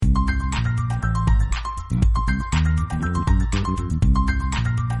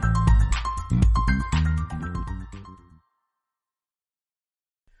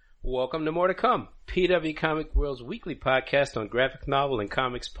Welcome to More to Come, PW Comic World's weekly podcast on graphic novel and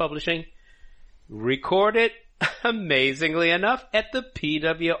comics publishing. Recorded, amazingly enough, at the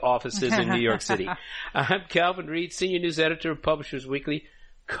PW offices in New York City. I'm Calvin Reed, Senior News Editor of Publishers Weekly,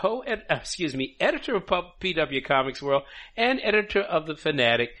 editor of PW Comics World, and editor of The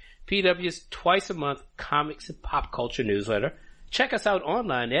Fanatic, PW's twice-a-month comics and pop culture newsletter. Check us out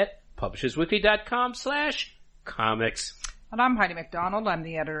online at publishersweekly.com/comics. And I'm Heidi McDonald. I'm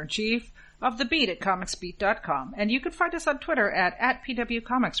the editor-in-chief of The Beat at comicsbeat.com. And you can find us on Twitter at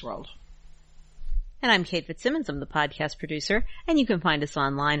PWComicsWorld. And I'm Kate Fitzsimmons. I'm the podcast producer. And you can find us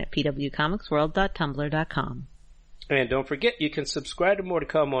online at pwcomicsworld.tumblr.com. And don't forget, you can subscribe to More to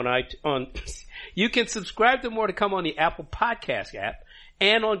Come you can subscribe to More to Come on the Apple Podcast app,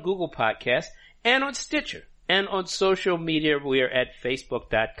 and on Google Podcasts, and on Stitcher. And on social media, we are at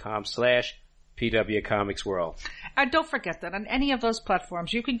facebook.com/PWComicsWorld. And don't forget that on any of those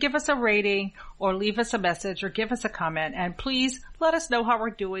platforms, you can give us a rating or leave us a message or give us a comment. And please let us know how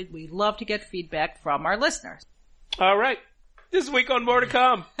we're doing. We love to get feedback from our listeners. All right. This week on More to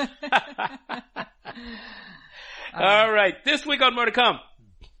Come. All right. This week on More to Come.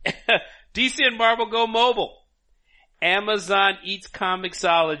 DC and Marvel go mobile. Amazon eats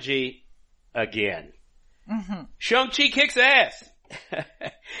Comixology again. Mm-hmm. Shang-Chi kicks ass.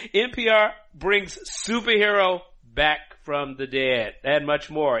 NPR brings superhero back from the dead, and much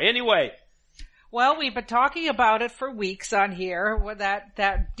more. Anyway. Well, we've been talking about it for weeks on here, that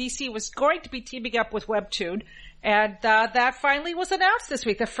DC was going to be teaming up with Webtoon, and that finally was announced this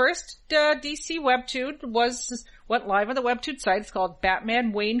week. The first DC Webtoon went live on the Webtoon site. It's called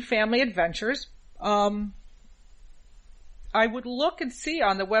Batman Wayne Family Adventures. I would look and see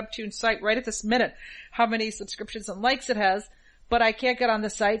on the Webtoon site right at this minute how many subscriptions and likes it has, but I can't get on the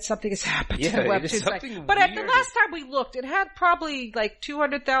site. Something has happened to the Webtoon site. But at the last time we looked, it had probably like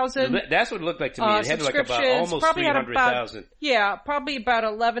 200,000. That's what it looked like to me. It had like about almost 300,000. Yeah, probably about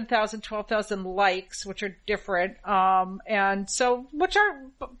 11,000, 12,000 likes, which are different. And so, which are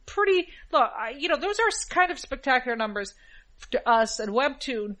pretty, look, those are kind of spectacular numbers to us, and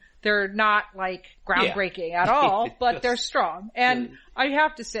Webtoon, they're not like groundbreaking at all, but they're strong. And I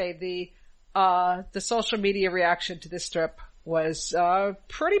have to say, the social media reaction to this strip was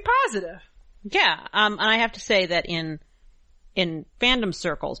pretty positive. Yeah, and I have to say that in fandom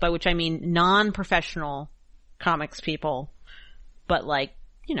circles, by which I mean non-professional comics people, but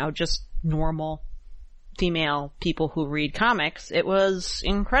just normal female people who read comics, it was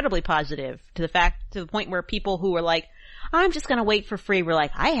incredibly positive to the point where people who were like, I'm just gonna wait for free, were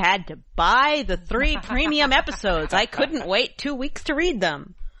like, I had to buy the 3 premium episodes. I couldn't wait 2 weeks to read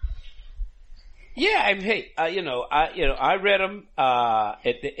them. Yeah, I read them.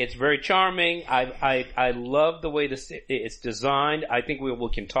 It's very charming. I love the way it's designed. I think we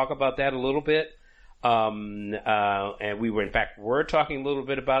can talk about that a little bit. And we were talking a little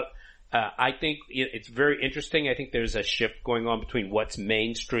bit about. I think it's very interesting. I think there's a shift going on between what's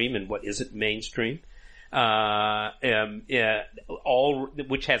mainstream and what isn't mainstream. Which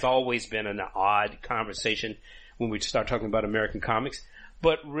has always been an odd conversation when we start talking about American comics.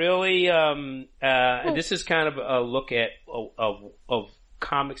 But really, this is kind of a look at of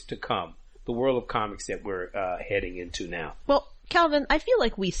comics to come, the world of comics that we're heading into now. Well, Calvin, I feel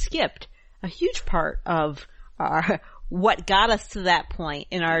like we skipped a huge part of what got us to that point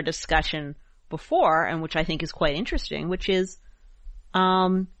in our discussion before, and which I think is quite interesting, which is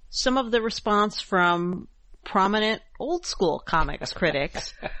some of the response from prominent old school comics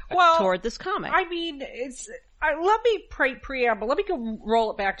critics toward this comic. I mean, let me preamble. Let me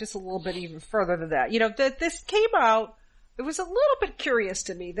roll it back just a little bit even further than that. This came out, it was a little bit curious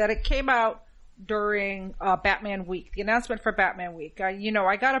to me that it came out during Batman Week, the announcement for Batman Week. I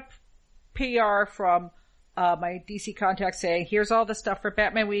got a PR from my DC contact saying, here's all the stuff for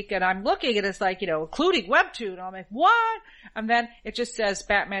Batman Week, and I'm looking and it's like, including Webtoon. I'm like, what? And then it just says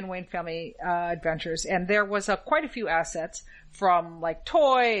Batman Wayne Family Adventures, and there was quite a few assets from like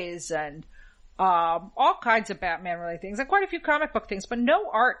toys and all kinds of Batman related things, and quite a few comic book things, but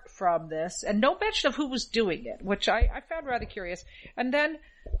no art from this, and no mention of who was doing it, which I found rather curious. And then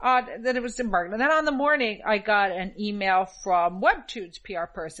it was embargoed. And then on the morning, I got an email from Webtoon's PR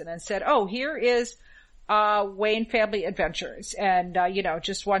person and said, oh, here is Wayne Family Adventures, and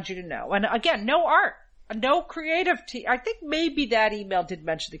just want you to know. And again, no art, no creative team. I think maybe that email did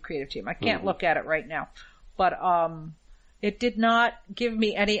mention the creative team. I can't look at it right now, but it did not give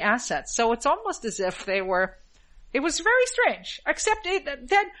me any assets. So it's almost as if it was very strange, except then,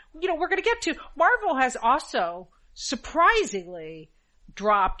 we're going to get to, Marvel has also surprisingly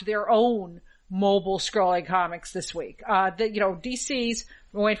dropped their own mobile scrolling comics this week. DC's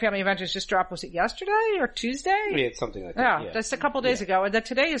Wayne Family Adventures just dropped, was it yesterday or Tuesday? Yeah, it's something like that. Yeah, just a couple days ago. And then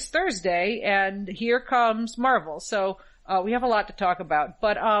today is Thursday, and here comes Marvel. So, we have a lot to talk about.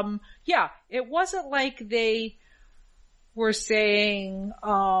 But, it wasn't like they were saying,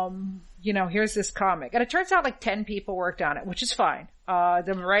 here's this comic. And it turns out like 10 people worked on it, which is fine.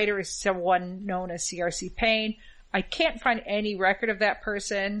 The writer is someone known as CRC Payne. I can't find any record of that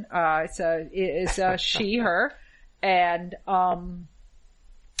person. It's a she, her. And,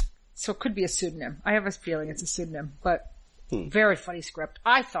 so it could be a pseudonym. I have a feeling it's a pseudonym, but very funny script.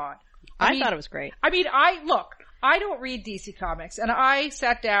 I thought. I thought it was great. I mean, I don't read DC Comics, and I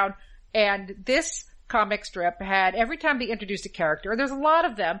sat down, and this comic strip had, every time they introduced a character, and there's a lot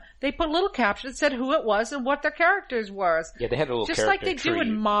of them, they put a little caption that said who it was and what their characters was. Yeah, they had a little just character like they tree. do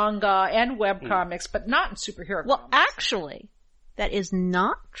in manga and web comics, but not in superhero Well, comics. actually, that is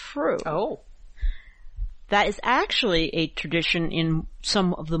not true. Oh. That is actually a tradition in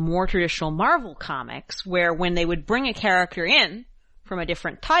some of the more traditional Marvel comics, where when they would bring a character in from a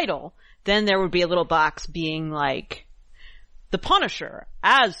different title, then there would be a little box being like, The Punisher,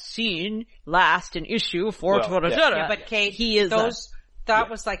 as seen last in issue 420. Yeah, but Kate, he is that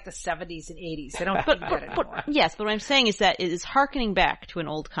was like the 70s and 80s. They don't do that anymore. Yes, but what I'm saying is that it is hearkening back to an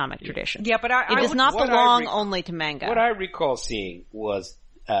old comic tradition. Yeah, but it does not belong only to manga. What I recall seeing was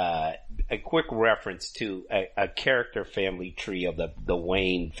a quick reference to a character family tree of the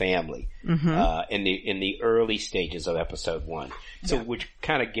Wayne family in the early stages of episode 1. So which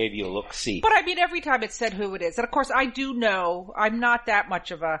kind of gave you a look-see. But I mean, every time it said who it is. And of course, I do know, I'm not that much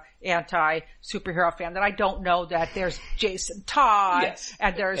of a anti-superhero fan, that I don't know that there's Jason Todd,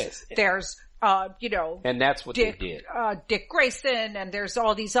 and there's and that's what they did. Dick Grayson, and there's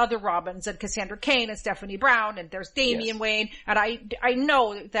all these other Robins, and Cassandra Cain, and Stephanie Brown, and there's Damian Wayne, and I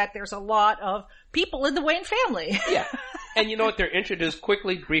know that there's a lot of people in the Wayne family. Yeah. And you know what? They're introduced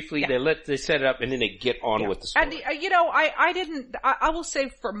quickly, briefly, they set it up, and then they get on with the story. And, I will say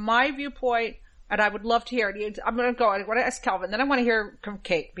from my viewpoint, and I would love to hear it. I want to ask Calvin, then I want to hear from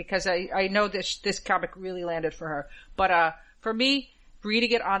Kate, because I know this comic really landed for her. But, for me,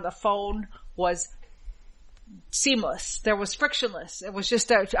 reading it on the phone was seamless. There was frictionless. It was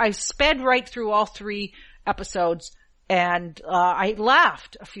just, I sped right through all 3 episodes, and, I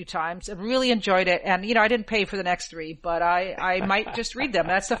laughed a few times and really enjoyed it. And, I didn't pay for the next 3, but I might just read them.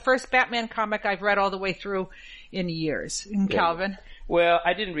 That's the first Batman comic I've read all the way through in years. And Calvin? Well,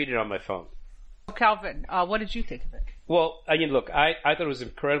 I didn't read it on my phone. Calvin, what did you think of it? Well, look, I thought it was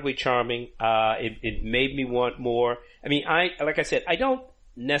incredibly charming. It made me want more. I mean, like I said, I don't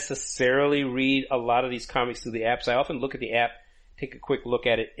necessarily read a lot of these comics through the apps. I often look at the app, take a quick look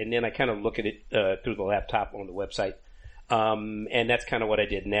at it, and then I kind of look at it through the laptop on the website. And that's kind of what I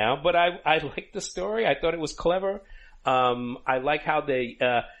did now. But I liked the story. I thought it was clever. I like how they,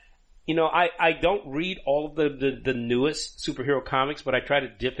 I don't read all of the newest superhero comics, but I try to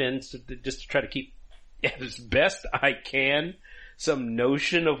dip in just to try to keep as best I can some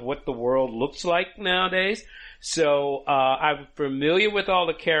notion of what the world looks like nowadays. So, I'm familiar with all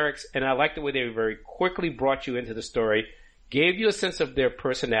the characters, and I like the way they very quickly brought you into the story, gave you a sense of their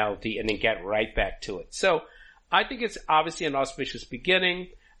personality, and then got right back to it. So, I think it's obviously an auspicious beginning.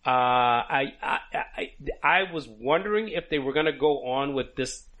 I was wondering if they were gonna go on with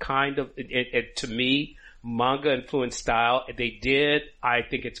this kind of, to me, manga-influenced style. If they did, I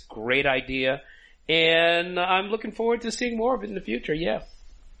think it's a great idea. And I'm looking forward to seeing more of it in the future, yeah.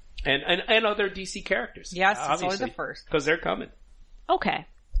 And other DC characters. Yes, it's only the first. Because they're coming. Okay.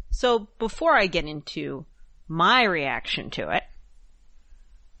 So before I get into my reaction to it,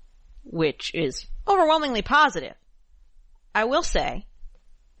 which is overwhelmingly positive, I will say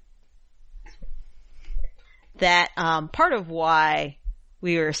that part of why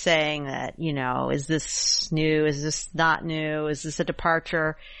we were saying that, is this new, is this not new, is this a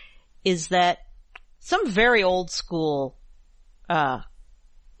departure, is that some very old school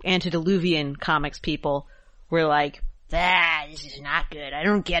antediluvian comics people were like, this is not good, I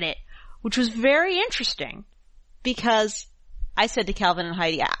don't get it. Which was very interesting, because I said to Calvin and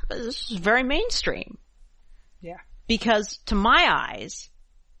Heidi, this is very mainstream. Yeah. Because to my eyes,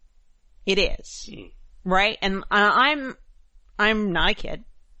 it is. Right? And I'm not a kid.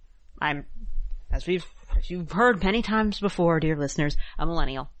 As you've heard many times before, dear listeners, a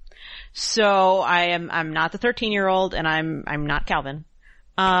millennial. So I'm not the 13-year-old, and I'm not Calvin.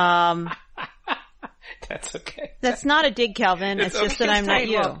 That's okay. That's not a dig, Calvin. It's just that I'm not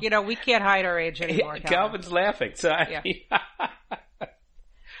you. Look, we can't hide our age anymore, Calvin. Calvin's laughing, so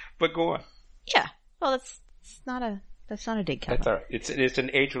but go on. Yeah. Well, that's not a dig, Calvin. That's all right. It's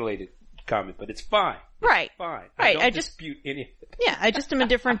an age-related comic, but it's fine. Right. It's fine. Right. I don't dispute any of it. Yeah, I just am a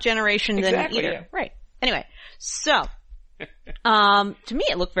different generation Exactly, than either. yeah. Right. Anyway, so, to me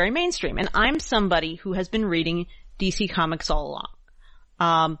it looked very mainstream, and I'm somebody who has been reading DC Comics all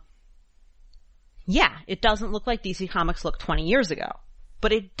along. Yeah, it doesn't look like DC Comics looked 20 years ago,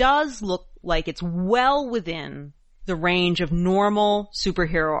 but it does look like it's well within the range of normal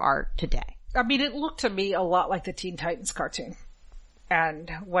superhero art today. I mean, it looked to me a lot like the Teen Titans cartoon. And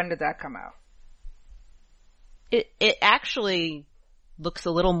when did that come out? It actually looks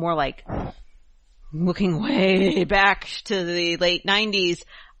a little more like, looking way back to the late 90s,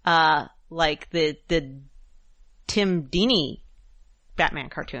 like the Tim Dini Batman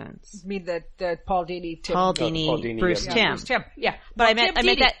cartoons. I mean, the Paul Dini, Tim. Paul Dini, Bruce yeah. Timm. Bruce Timm, yeah. But Well, I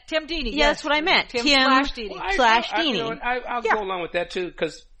meant that. Tim Dini. Yeah, yes. that's what I meant. Tim Tim slash Dini. Well, slash you know Dini. what, I'll Yeah. go along with that too,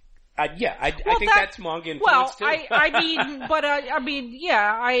 because I think that- that's manga influence Well, too. I mean,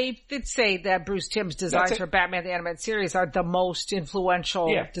 yeah, I did say that Bruce Timm's designs That's it. for Batman the Animated Series are the most influential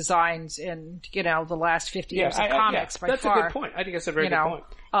Yeah. designs in, the last 50 years of comics by that's far. a good point. I think that's a very good point.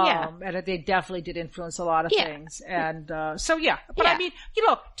 Yeah. And they definitely did influence a lot of Yeah. things. And, so yeah. But Yeah. I mean,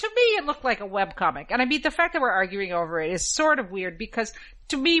 to me it looked like a webcomic. And I mean, the fact that we're arguing over it is sort of weird because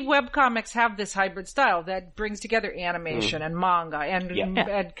to me, webcomics have this hybrid style that brings together animation and manga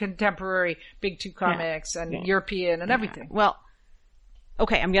and contemporary Big Two comics and European and everything. Well,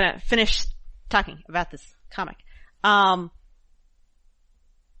 okay, I'm gonna finish talking about this comic.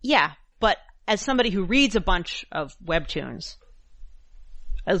 Yeah, but as somebody who reads a bunch of webtoons,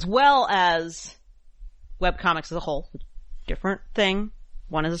 as well as webcomics as a whole, different thing,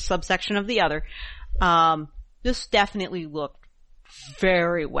 one is a subsection of the other, this definitely looked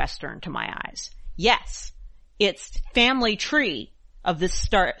very Western to my eyes. Yes, its family tree of this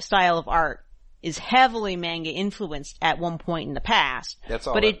style of art is heavily manga influenced at one point in the past. That's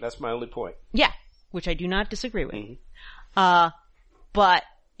all. But That's my only point. yeah, which I do not disagree with. But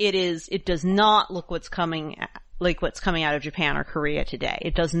it does not look like what's coming out of Japan or Korea today.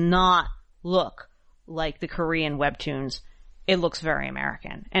 It does not look like the Korean webtoons. It looks very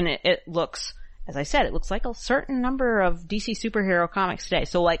American. And it looks, as I said, it looks like a certain number of DC superhero comics today.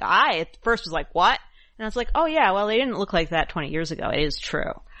 So like I at first was like, what? And I was like, oh yeah, well they didn't look like that 20 years ago. It is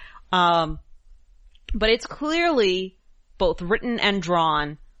true. But it's clearly both written and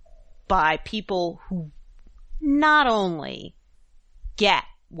drawn by people who not only get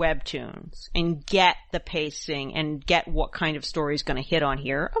webtoons and get the pacing and get what kind of story is going to hit on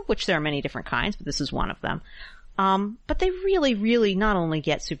here, of which there are many different kinds, but this is one of them. But they really, really not only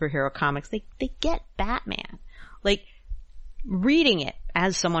get superhero comics, they get Batman. Like, reading it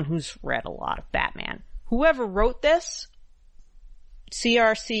as someone who's read a lot of Batman, whoever wrote this,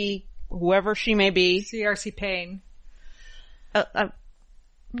 CRC, whoever she may be. CRC Payne.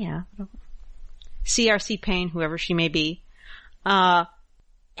 Yeah. CRC Payne, whoever she may be,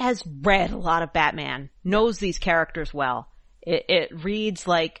 has read a lot of Batman, knows these characters well. It reads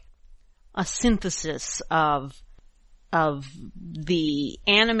like a synthesis of the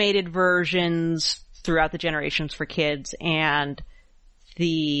animated versions throughout the generations for kids and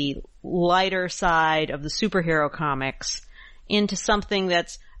the lighter side of the superhero comics into something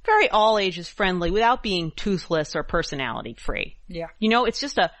that's very all ages friendly without being toothless or personality free. Yeah. It's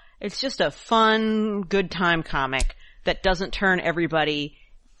just a fun, good time comic that doesn't turn everybody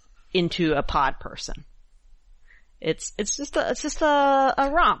into a pod person. It's just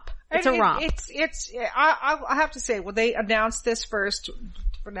a romp. It's a romp. I have to say, when they announced this first,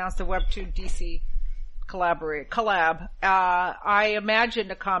 announced the Webtoon DC collab, I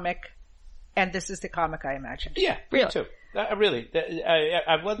imagined a comic, and this is the comic I imagined. Yeah, Really? me too. Really.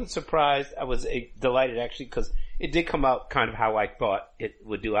 I wasn't surprised. I was delighted actually because it did come out kind of how I thought it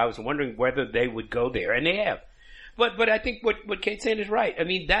would do. I was wondering whether they would go there, and they have. But I think what Kate's saying is right. I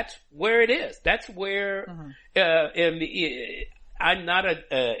mean, that's where it is. That's where, I'm not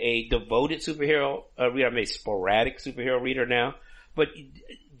a devoted superhero reader. I'm a sporadic superhero reader now. But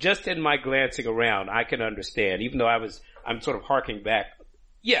just in my glancing around, I can understand, even though I'm sort of harking back,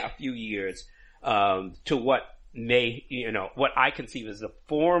 a few years, to what what I conceive as the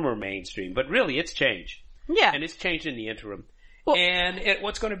former mainstream. But really, it's changed. Yeah. And it's changed in the interim. Well, and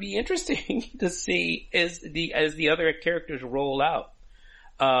what's going to be interesting to see is as the other characters roll out,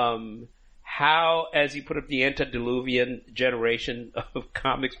 how, as you put up, the antediluvian generation of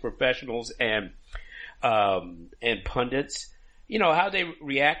comics professionals and pundits, how they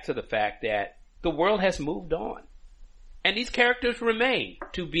react to the fact that the world has moved on, and these characters remain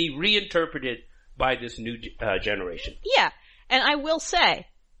to be reinterpreted by this new generation. Yeah, and I will say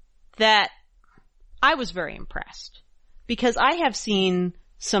that I was very impressed. Because I have seen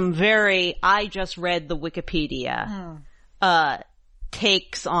some very, I just read the Wikipedia,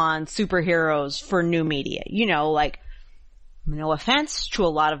 takes on superheroes for new media. You know, like, no offense to a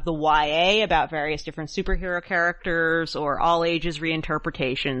lot of the YA about various different superhero characters or all ages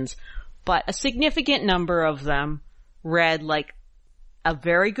reinterpretations, but a significant number of them read like a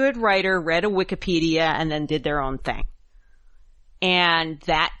very good writer read a Wikipedia and then did their own thing. And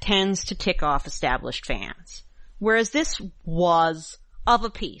that tends to tick off established fans. Whereas this was of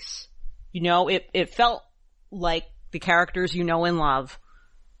a piece. You know, it felt like the characters you know and love.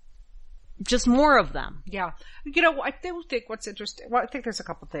 Just more of them. Yeah. You know, I do think what's interesting, well, I think there's a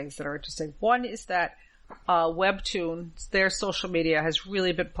couple things that are interesting. One is that Webtoon, their social media has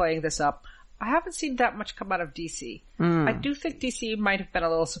really been playing this up. I haven't seen that much come out of DC. I do think DC might have been a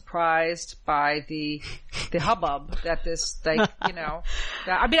little surprised by the hubbub that this, like, you know,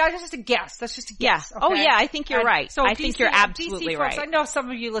 I mean, that's just a guess. That's just a guess. Yeah. Okay? Oh yeah, I think you're right. So I think you're absolutely DC folks, right. I know some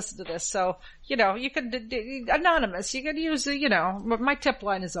of you listen to this, so, you know, you can, anonymous, you can use, you know, my tip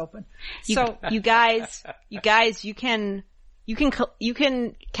line is open. You guys, you can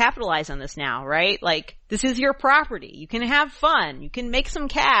capitalize on this now, right? Like, this is your property. You can have fun. You can make some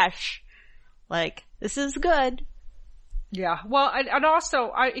cash. Like, this is good. Yeah. Well, and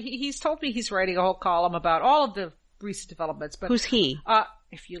also, he's told me he's writing a whole column about all of the recent developments, but. Who's he?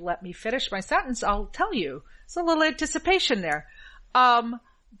 If you let me finish my sentence, I'll tell you. There's a little anticipation there.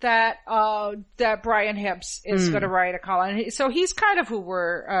 That Brian Hibbs is going to write a column. So he's kind of who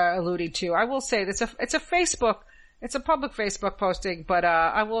we're, alluding to. I will say it's a public Facebook posting, but,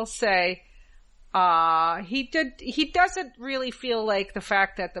 I will say, he doesn't really feel like the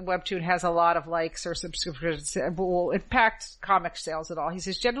fact that the Webtoon has a lot of likes or subscriptions will impact comic sales at all. He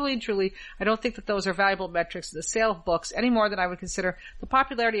says, generally and truly, I don't think that those are valuable metrics in the sale of books any more than I would consider the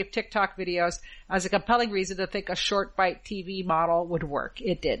popularity of TikTok videos as a compelling reason to think a short bite TV model would work.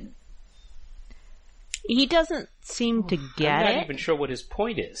 It didn't. He doesn't seem to get it. I'm not even sure what his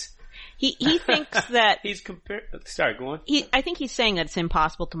point is. He thinks that he's sorry, go on. I think he's saying that it's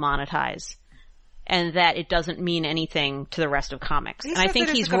impossible to monetize. And that it doesn't mean anything to the rest of comics. And I think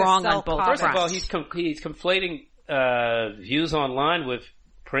he's wrong on both fronts. First of all, he's conflating views online with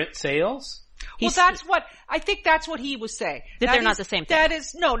print sales. Well, I think that's what he was saying. That they're not the same thing.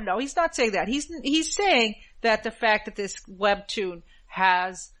 No, he's not saying that. He's saying that the fact that this Webtoon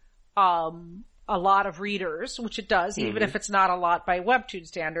has, a lot of readers, which it does, even if it's not a lot by Webtoon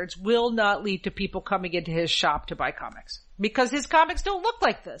standards, will not lead to people coming into his shop to buy comics. Because his comics don't look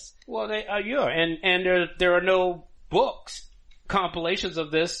like this. Well, they are, and there are no books, compilations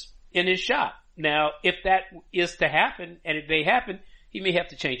of this in his shop. Now, if that is to happen, and it may happen, he may have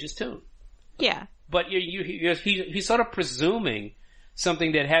to change his tune. Yeah. But he's sort of presuming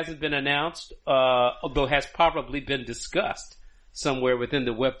something that hasn't been announced, although has probably been discussed somewhere within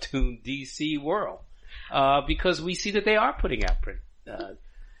the Webtoon DC world, because we see that they are putting out print.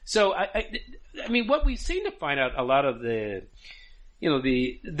 So I mean, what we seem to find out a lot of the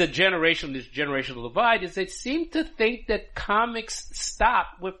generational divide is they seem to think that comics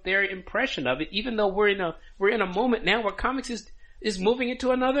stop with their impression of it, even though we're in a moment now where comics is moving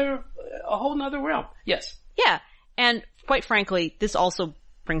into a whole nother realm. Yes. Yeah. And quite frankly, this also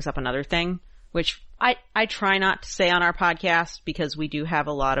brings up another thing, which I try not to say on our podcast because we do have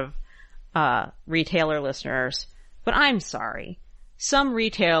a lot of, retailer listeners, but I'm sorry. Some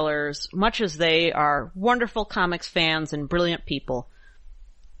retailers, much as they are wonderful comics fans and brilliant people,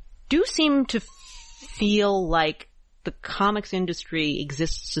 do seem to feel like the comics industry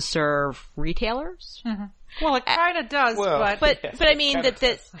exists to serve retailers. Mm-hmm. Well, it kind of does, but I mean that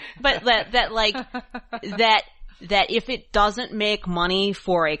if it doesn't make money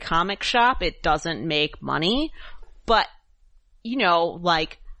for a comic shop, it doesn't make money. But, you know,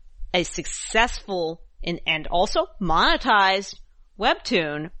 like a successful and also monetized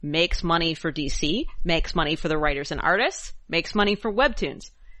Webtoon makes money for DC, makes money for the writers and artists, makes money for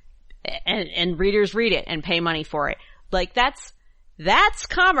Webtoons. And readers read it and pay money for it. Like that's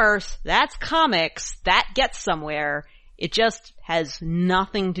commerce, that's comics, that gets somewhere. It just has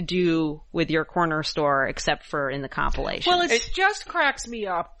nothing to do with your corner store except for in the compilation. Well, it just cracks me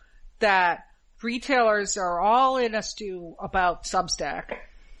up that retailers are all in a stew about Substack,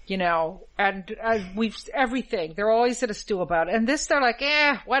 you know, and everything. They're always in a stew about it. And this, they're like,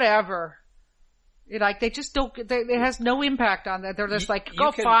 whatever. Like, they just don't, it has no impact on that. They're just like,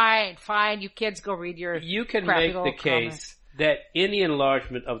 fine, you kids go read your You can make the case that any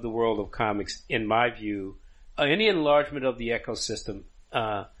enlargement of the world of comics, in my view, any enlargement of the ecosystem,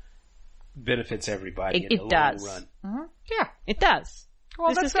 benefits everybody in the long run. Mm-hmm. Yeah. It does.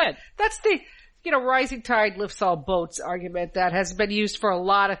 Well, this is good. That's the rising tide lifts all boats argument that has been used for a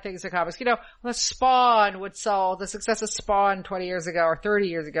lot of things in comics. The Spawn would sell, the success of Spawn 20 years ago or 30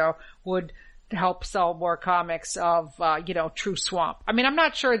 years ago would help sell more comics of, True Swamp. I mean, I'm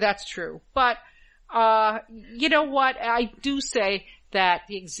not sure that's true, but, you know what? I do say that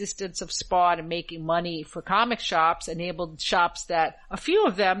the existence of Spawn and making money for comic shops enabled shops a few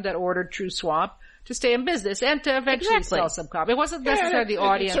of them that ordered True Swamp to stay in business and to eventually sell some comics. It wasn't necessarily the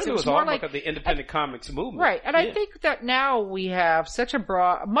audience. It was more like the independent comics movement. Right. And I think that now we have such a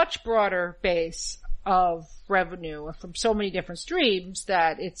much broader base of revenue from so many different streams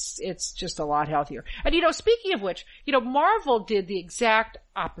that it's just a lot healthier. And speaking of which, Marvel did the exact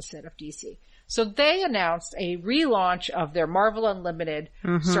opposite of DC. So they announced a relaunch of their Marvel Unlimited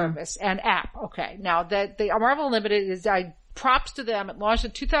service and app. Okay. Now the Marvel Unlimited is, props to them. It launched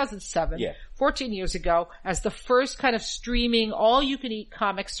in 2007, 14 years ago, as the first kind of streaming all-you-can-eat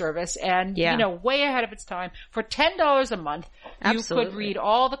comic service, and way ahead of its time. For $10 a month, you could read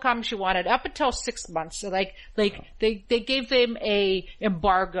all the comics you wanted up until 6 months. So they gave them a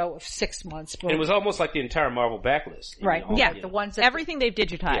embargo of 6 months. And it was almost like the entire Marvel backlist. Right. The ones that everything they've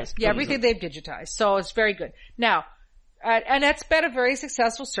digitized. Yeah, everything they've digitized. So it's very good. Now, and it's been a very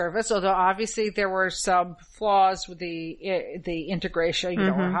successful service, although obviously there were some flaws with the integration,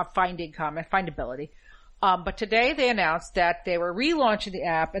 how findability. But today they announced that they were relaunching the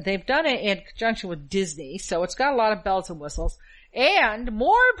app, and they've done it in conjunction with Disney, so it's got a lot of bells and whistles. And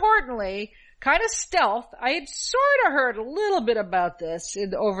more importantly, kind of stealth, I had sort of heard a little bit about this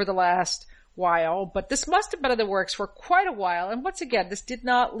over the last while, but this must have been in the works for quite a while. And once again, this did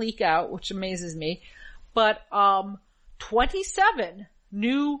not leak out, which amazes me. But 27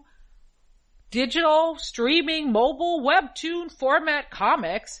 new digital streaming mobile webtoon format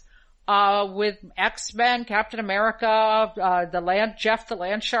comics with X-Men, Captain America, Jeff the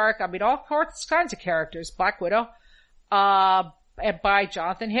Land Shark, I mean all kinds of characters, Black Widow, by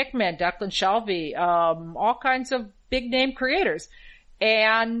Jonathan Hickman, Declan Shalvey, all kinds of big name creators.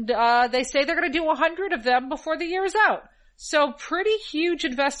 And they say they're going to do 100 of them before the year is out. So pretty huge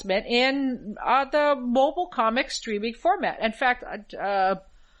investment in the mobile comic streaming format. In fact,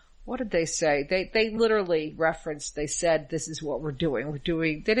 what did they say? They literally referenced, they said, this is what we're doing.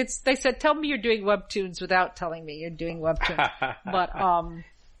 They said, tell me you're doing webtoons without telling me you're doing webtoons. But,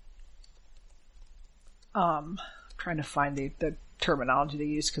 trying to find the terminology they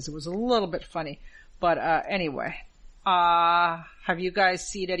used because it was a little bit funny. But, anyway. Have you guys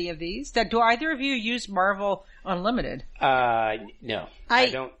seen any of these? Do either of you use Marvel Unlimited? No. I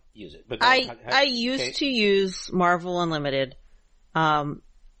don't use it. But I used to use Marvel Unlimited,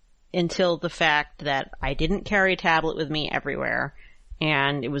 until the fact that I didn't carry a tablet with me everywhere,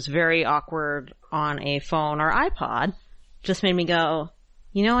 and it was very awkward on a phone or iPod. Just made me go,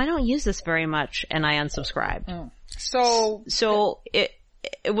 I don't use this very much, and I unsubscribed. So it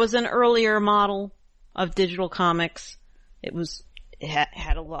was an earlier model of digital comics. It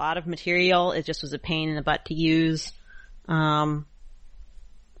had a lot of material. It just was a pain in the butt to use.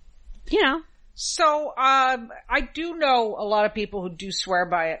 So, I do know a lot of people who do swear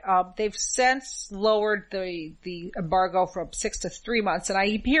by it. They've since lowered the embargo from 6 to 3 months, and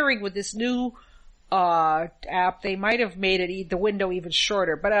I'm hearing with this new app, they might have made the window even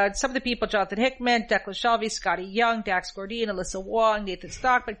shorter. But some of the people, Jonathan Hickman, Declan Shalvey, Scotty Young, Dax Gordine, Alyssa Wong, Nathan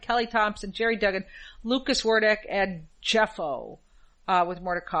Stockman, Kelly Thompson, Jerry Duggan, Lucas Wernick, and Jeffo, with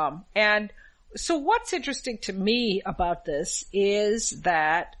more to come. And so what's interesting to me about this is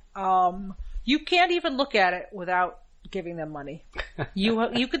that you can't even look at it without giving them money.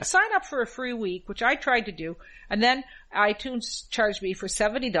 You could sign up for a free week, which I tried to do, and then iTunes charged me for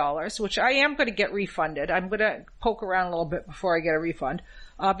 $70, which I am going to get refunded. I'm going to poke around a little bit before I get a refund,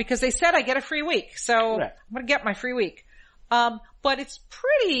 because they said I get a free week, so right. I'm going to get my free week. But it's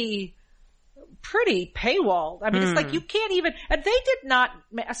pretty paywalled. I mean, it's like you can't even, and they did not,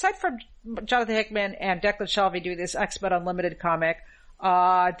 aside from Jonathan Hickman and Declan Shalvey doing this X-Men Unlimited comic,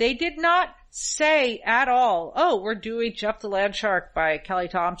 they did not say at all, we're doing Jeff the Land Shark by Kelly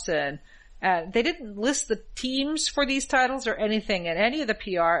Thompson. And they didn't list the teams for these titles or anything in any of the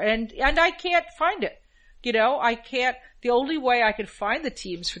PR, and I can't find it. The only way I can find the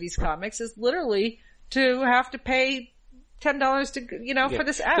teams for these comics is literally to have to pay $10 to, for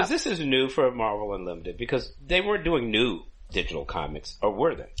this app. Because this is new for Marvel Unlimited, because they weren't doing new digital comics, or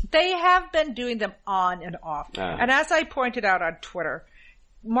were they? They have been doing them on and off. And as I pointed out on Twitter,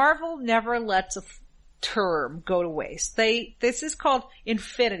 Marvel never lets a term go to waste. This is called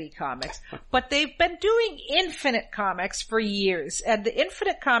Infinity Comics, but they've been doing Infinite Comics for years, and the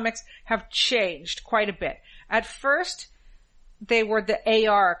Infinite Comics have changed quite a bit. At first, they were the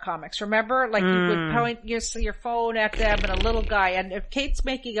AR comics. Remember? Like you would point your phone at them and a little guy. And if Kate's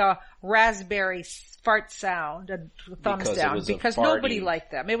making a raspberry fart sound and thumbs down because nobody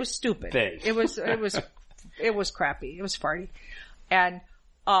liked them. It was stupid. It was crappy. It was farty.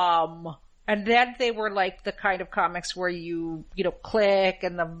 And then they were like the kind of comics where you click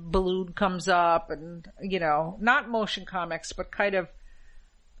and the balloon comes up and, not motion comics, but kind of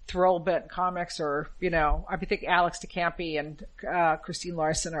thrill bit comics or, I think Alex DeCampi and, Christine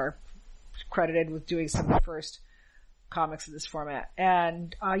Larson are credited with doing some of the first comics in this format.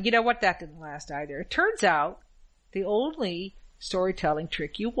 And, you know what? That didn't last either. It turns out the only storytelling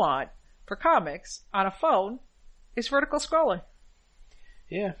trick you want for comics on a phone is vertical scrolling.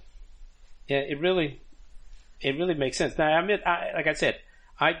 Yeah. Yeah, it really makes sense. Now, like I said,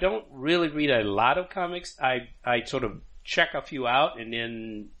 I don't really read a lot of comics. I sort of check a few out and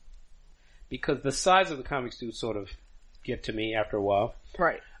then, because the size of the comics do sort of get to me after a while.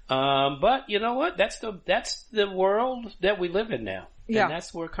 Right. But you know what? That's the world that we live in now. Yeah. And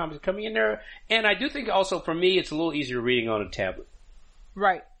that's where comics are coming in there. And I do think also for me, it's a little easier reading on a tablet.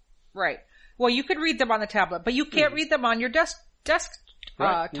 Right. Right. Well, you could read them on the tablet, but you can't read them on your desktop.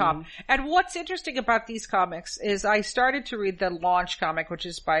 Mm-hmm. And what's interesting about these comics is I started to read the launch comic, which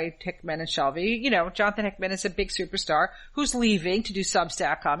is by Hickman and Shelby. Jonathan Hickman is a big superstar who's leaving to do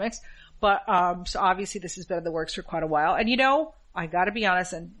Substack comics. But, so obviously this has been in the works for quite a while. And I gotta be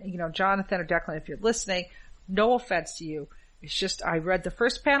honest, and Jonathan or Declan, if you're listening, no offense to you. It's just, I read the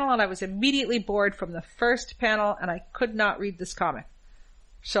first panel and I was immediately bored from the first panel and I could not read this comic.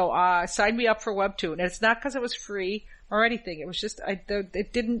 So, sign me up for Webtoon. And it's not because it was free or anything. It was just,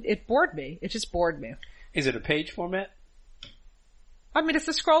 it bored me. It just bored me. Is it a page format? I mean, it's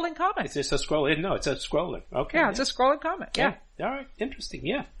a scrolling comic. It's just a scrolling. No, it's a scrolling. Okay. Yeah, it's a scrolling comic. Yeah. All right. Interesting.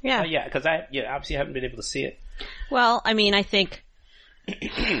 Yeah. Yeah. Yeah. Because obviously I haven't been able to see it. Well, I mean, I think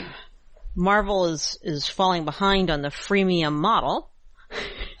Marvel is falling behind on the freemium model.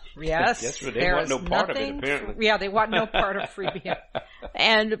 Yes. Yes, but they want no part of it, apparently. Yeah, they want no part of freemium.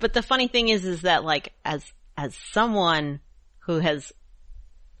 But the funny thing is that like, as someone who has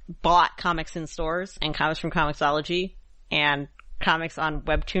bought comics in stores and comics from Comixology and comics on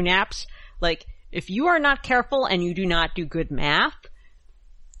Webtoon apps, like, if you are not careful and you do not do good math,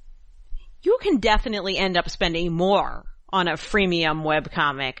 you can definitely end up spending more on a freemium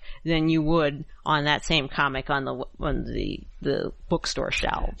webcomic than you would on that same comic on the bookstore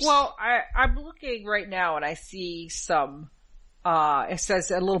shelves. Well, I'm looking right now and I see some, it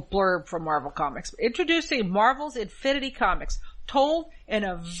says a little blurb from Marvel Comics. Introducing Marvel's Infinity Comics, told in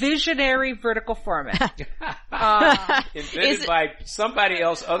a visionary vertical format. Invented by somebody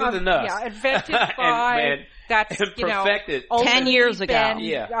else other than us. Yeah, invented by, that's, perfected 10 years ago.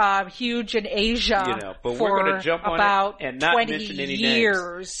 Been, huge in Asia but for we're gonna jump on about it and not 20 mention any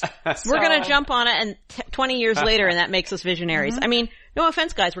years. We're going to jump on it and 20 years later, and that makes us visionaries. I mean, no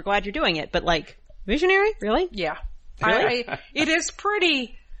offense, guys, we're glad you're doing it, but like, visionary? Really? Yeah. Really? It's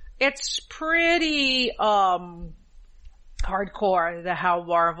pretty, hardcore how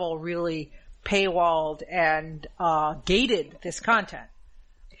Marvel really paywalled and gated this content.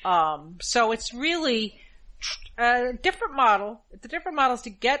 So it's really a different model. The different models to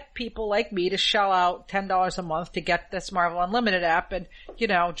get people like me to shell out $10 a month to get this Marvel Unlimited app, and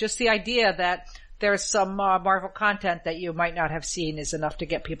just the idea that there's some Marvel content that you might not have seen is enough to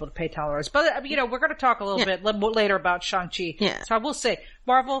get people to pay $10. But we're going to talk a little bit later about Shang-Chi. Yeah. So I will say,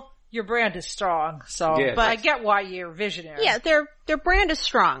 Marvel, your brand is strong, so but I get why you're visionary. Yeah, their brand is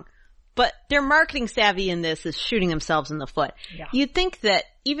strong, but their marketing savvy in this is shooting themselves in the foot. Yeah. You'd think that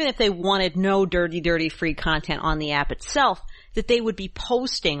even if they wanted no dirty free content on the app itself, that they would be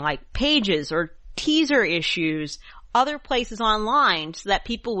posting like pages or teaser issues other places online so that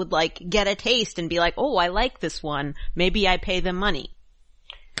people would like get a taste and be like, oh, I like this one. Maybe I pay them money.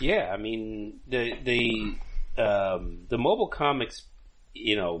 Yeah, I mean, the mobile comics,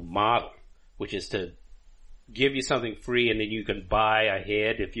 model, which is to give you something free and then you can buy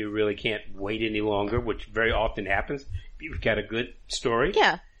ahead if you really can't wait any longer, which very often happens. You've got a good story.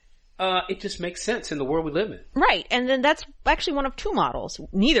 Yeah. It just makes sense in the world we live in. Right. And then that's actually one of two models,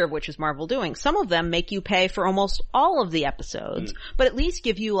 neither of which is Marvel doing. Some of them make you pay for almost all of the episodes, but at least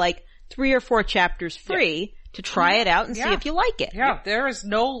give you like 3 or 4 chapters free to try it out and see if you like it. Yeah, there is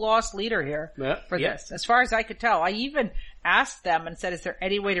no lost leader here for this. As far as I could tell. I even asked them and said, is there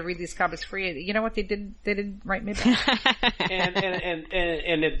any way to read these comics free? You know what? They didn't write me back.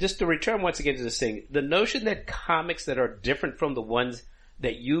 and just to return once again to this thing, the notion that comics that are different from the ones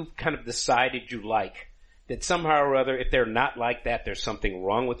that you've kind of decided you like, that somehow or other, if they're not like that, there's something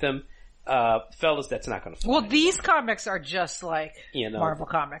wrong with them. fellas, that's not going to fly. Well, these comics are just like Marvel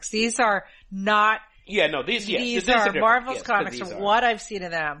comics. These are not. Yeah, no, these are Marvel's comics. From what I've seen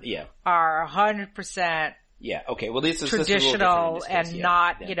of them, are 100%. Yeah, okay. Well, this is traditional and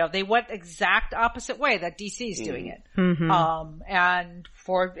not, they went exact opposite way that DC is doing it. Mm-hmm. And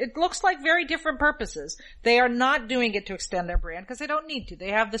it looks like very different purposes. They are not doing it to extend their brand because they don't need to. They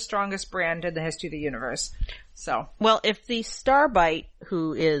have the strongest brand in the history of the universe. So. Well, if the Starbite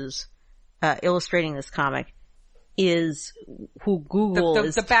who is, illustrating this comic is who Google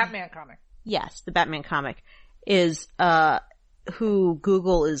is. The Batman comic. Yes, the Batman comic is, who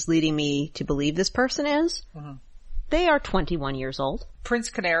Google is leading me to believe this person is. Mm-hmm. They are 21 years old.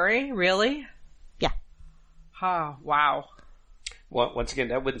 Prince Canary, really? Yeah. Oh, wow. Well, once again,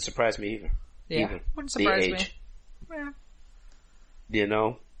 that wouldn't surprise me either. Yeah, wouldn't surprise me.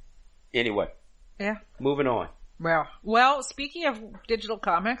 Yeah. Anyway. Yeah. Moving on. Well, speaking of digital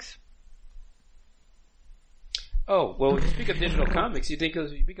comics. Oh, well, when you speak of digital comics, you think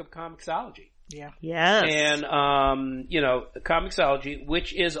of Comixology. Yeah. Yes. And, Comixology,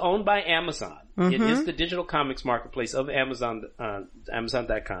 which is owned by Amazon. Mm-hmm. It is the digital comics marketplace of Amazon,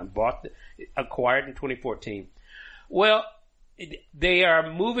 Amazon.com, acquired in 2014. Well, they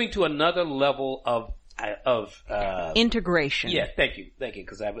are moving to another level of integration. Yeah, thank you,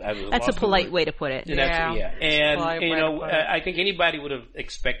 because that's a polite way to put it. And I think anybody would have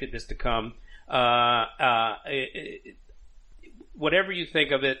expected this to come. Whatever you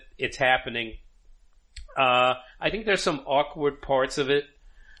think of it, it's happening. I think there's some awkward parts of it.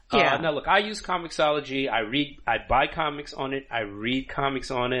 Now look, I use Comixology. I buy comics on it. I read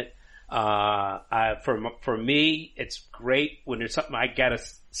comics on it. For me, it's great when there's something I gotta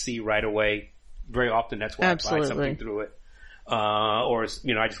see right away. Very often that's why I buy something through it. Or,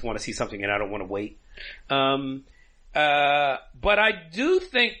 I just want to see something and I don't want to wait. But I do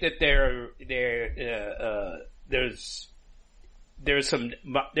think that they're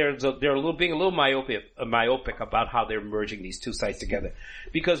being a little myopic about how they're merging these two sites together.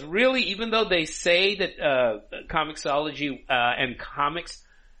 Because really, even though they say that, Comixology, and comics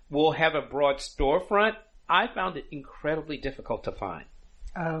will have a broad storefront, I found it incredibly difficult to find.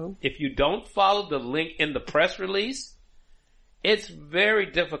 Oh. If you don't follow the link in the press release, it's very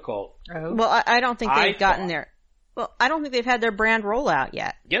difficult. Oh. Well, I don't think they've gotten there. Well, I don't think they've had their brand rollout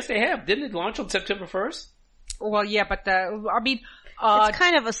yet. Yes, they have. Didn't it launch on September 1st? Well, yeah, but it's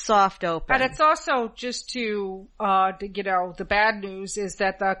kind of a soft open. But it's also just the bad news is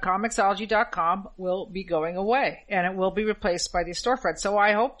that the Comixology.com will be going away and it will be replaced by the storefront. So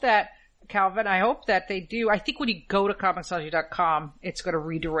I hope that, Calvin, they do. I think when you go to Comixology.com, it's going to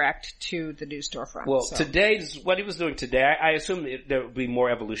redirect to the new storefront. Well, what he was doing today, I assume there will be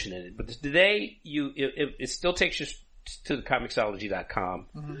more evolution in it, but today it still takes you to the Comixology.com.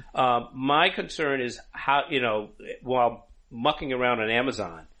 Mm-hmm. My concern is how, while mucking around on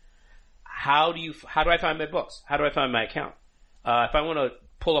Amazon, how do I find my books? How do I find my account? If I want to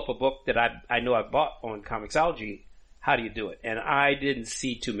pull up a book that I know I've bought on Comixology, how do you do it? And I didn't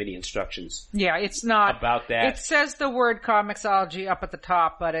see too many instructions. Yeah, it's not about that. It says the word Comixology up at the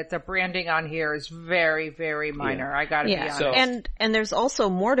top, but the branding on here is very, very minor. Yeah. I gotta be honest. And there's also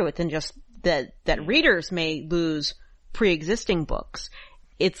more to it than just that readers may lose pre-existing books.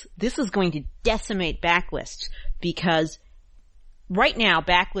 This is going to decimate backlists because right now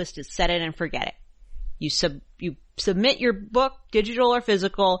backlist is set it and forget it. You submit your book, digital or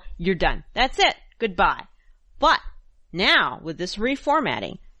physical, you're done. That's it. Goodbye. But now, with this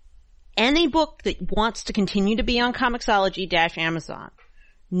reformatting, any book that wants to continue to be on Comixology-Amazon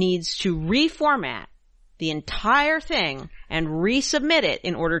needs to reformat the entire thing and resubmit it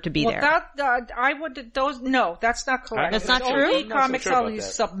in order to be there. No, that's not correct. That's not true? Comixology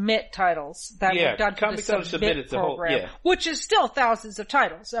submit titles that were done to the submit program, which is still thousands of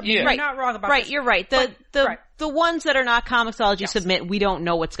titles. I mean, you're not wrong about this. You're right. The ones that are not Comixology submit, we don't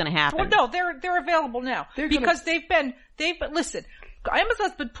know what's going to happen. Well, no, they're available now because they've been listen.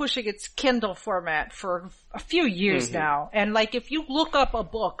 Amazon's been pushing its Kindle format for a few years now. And if you look up a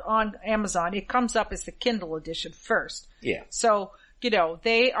book on Amazon, it comes up as the Kindle edition first. Yeah. So,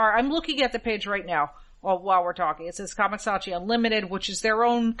 I'm looking at the page right now while we're talking. It says Comixology Unlimited, which is their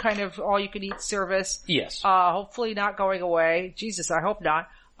own kind of all-you-can-eat service. Yes. Hopefully not going away. Jesus, I hope not.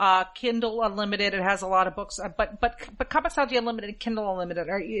 Kindle Unlimited, it has a lot of books, but Comixology Unlimited and Kindle Unlimited,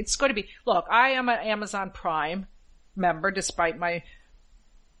 it's going to be, look, I am an Amazon Prime member despite my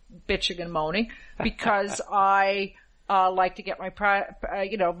bitching and moaning because I like to get my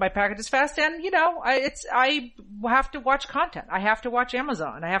my packages fast and I have to watch content. I have to watch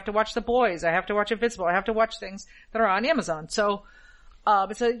Amazon. I have to watch The Boys. I have to watch Invincible. I have to watch things that are on Amazon. So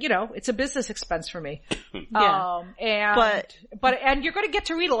It's a business expense for me. Yeah. And you're going to get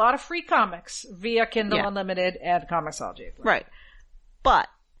to read a lot of free comics via Kindle Unlimited and Comixology. Right. But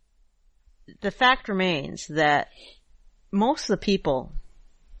the fact remains that most of the people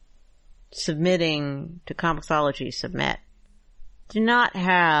submitting to Comixology Submit do not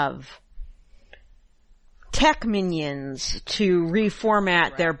have tech minions to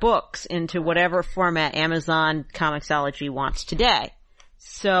reformat their books into whatever format Amazon Comixology wants today.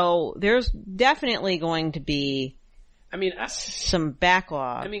 So there's definitely going to be some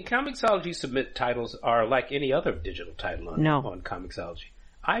backlog. Comixology Submit titles are like any other digital title on Comixology.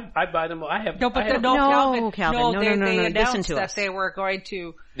 I buy them. I have. Calvin. They announced that they were going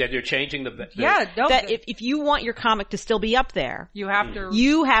to. That they're changing the. That if you want your comic to still be up there, you have to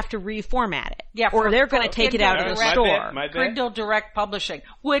reformat it. Yeah, or they're going to take it out of the store. Kindle Direct Publishing,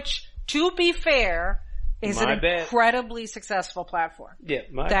 which, to be fair, is an incredibly successful platform. Yeah,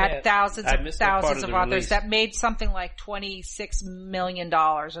 thousands of authors that made something like $26 million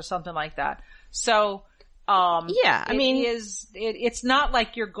or something like that. So. It's not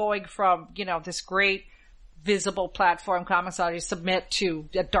like you're going from, this great visible platform, Comixology Submit, to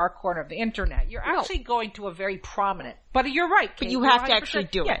a dark corner of the internet. You're actually going to a very prominent, but you're right, Kate. But you have to actually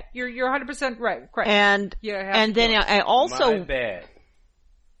do it. You're 100% right. Correct. And then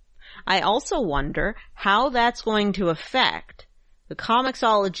I also wonder how that's going to affect the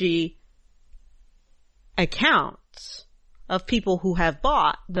Comixology accounts of people who have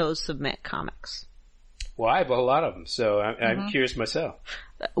bought those Submit comics. Well, I have a lot of them, so I'm curious myself.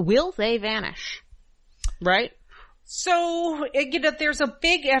 Will they vanish? Right? So, there's a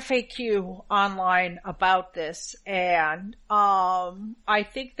big FAQ online about this, and I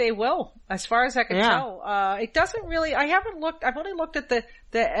think they will, as far as I can tell. It doesn't really, I've only looked at the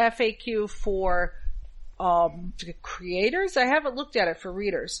FAQ for creators. I haven't looked at it for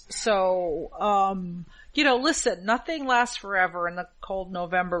readers. So, listen, nothing lasts forever in the cold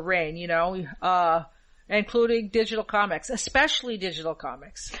November rain, including digital comics, especially digital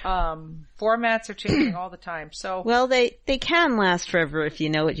comics. Formats are changing all the time. So, well, they can last forever if you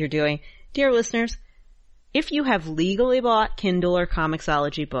know what you're doing. Dear listeners, if you have legally bought Kindle or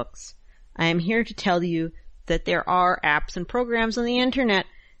Comixology books, I am here to tell you that there are apps and programs on the internet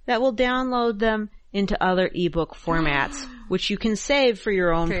that will download them into other ebook formats, which you can save for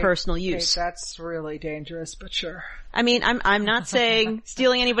your own personal use. That's really dangerous, but sure. I'm not saying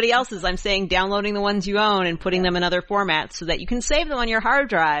stealing anybody else's. I'm saying downloading the ones you own and putting them in other formats so that you can save them on your hard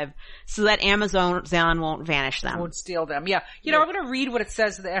drive so that Amazon won't vanish them. Won't steal them. Yeah. I'm going to read what it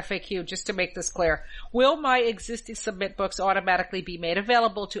says in the FAQ just to make this clear. Will my existing Submit books automatically be made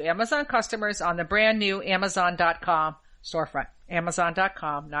available to Amazon customers on the brand new Amazon.com storefront?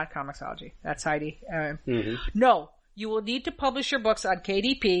 Amazon.com, not Comixology. That's Heidi. No. You will need to publish your books on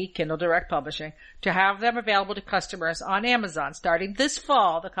KDP, Kindle Direct Publishing, to have them available to customers on Amazon. Starting this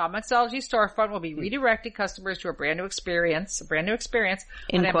fall, the Comixology storefront will be redirecting customers to a brand new experience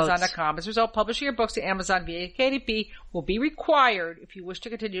on Amazon.com. As a result, publishing your books to Amazon via KDP will be required if you wish to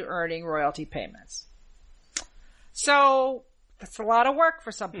continue earning royalty payments. So, that's a lot of work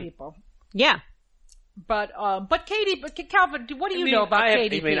for some people. Yeah. But Calvin, what do you know about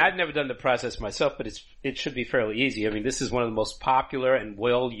KDP? I've never done the process myself, but it should be fairly easy. This is one of the most popular and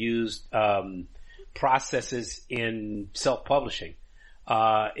well-used, processes in self-publishing.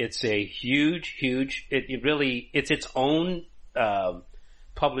 It's a huge, it's its own,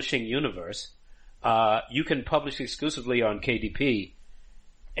 publishing universe. You can publish exclusively on KDP,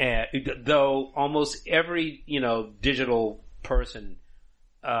 though almost every, digital person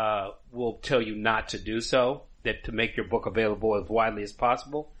will tell you not to do so, that to make your book available as widely as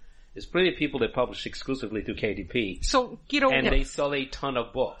possible. There's plenty of people that publish exclusively through KDP. So, and they sell a ton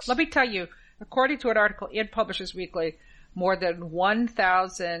of books. Let me tell you, according to an article in Publishers Weekly, more than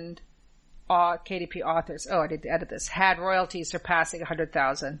 1,000 KDP authors, I need to edit this, had royalties surpassing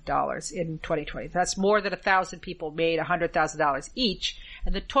 $100,000 in 2020. That's more than 1,000 people made $100,000 each.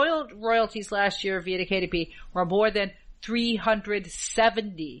 And the total royalties last year via KDP were more than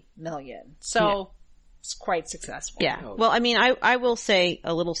 $370 million. So it's quite successful. Yeah. Well, I will say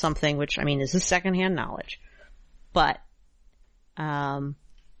a little something, which, this is secondhand knowledge. But, a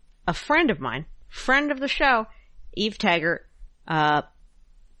friend of mine, friend of the show, Eve Taggart,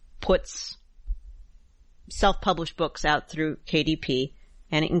 puts self-published books out through KDP,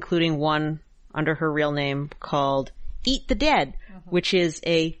 and including one under her real name called Eat the Dead, which is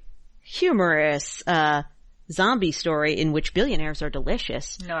a humorous, zombie story in which billionaires are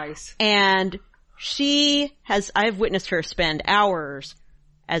delicious. Nice. And I've witnessed her spend hours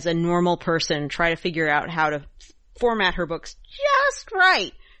as a normal person try to figure out how to format her books just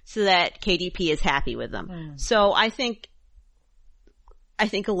right so that KDP is happy with them. So I think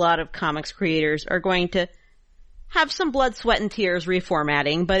a lot of comics creators are going to have some blood, sweat, and tears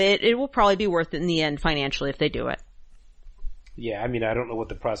reformatting, but it will probably be worth it in the end financially if they do it. Yeah, I mean, I don't know what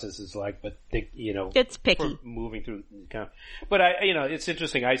the process is like, but it's picky. For moving through. But it's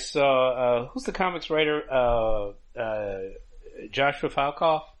interesting. I saw who's the comics writer? Joshua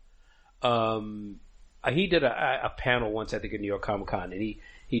Falkoff. He did a panel once, I think, at New York Comic Con, and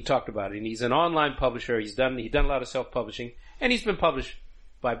he talked about it. And he's an online publisher. He's done a lot of self-publishing, and he's been published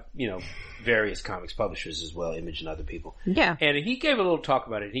by various comics publishers as well, Image and other people. Yeah. And he gave a little talk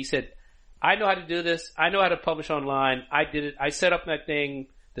about it. And he said, I know how to do this. I know how to publish online. I did it. I set up that thing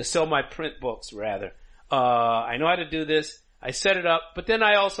to sell my print books, rather. I know how to do this. I set it up, but then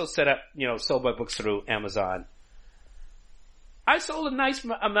I also set up, sold my books through Amazon. I sold a nice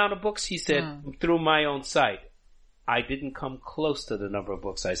amount of books, he said, through my own site. I didn't come close to the number of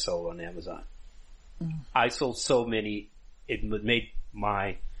books I sold on Amazon. I sold so many, it made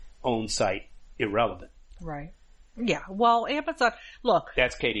my own site irrelevant. Right. Yeah, well, Amazon, look.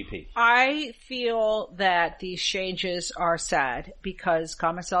 That's KDP. I feel that these changes are sad because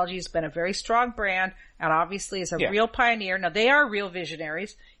Comixology has been a very strong brand and obviously is a real pioneer. Now, they are real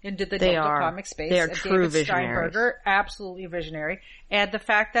visionaries into the digital comic space. They are true David visionaries. Steinberger, absolutely a visionary. And the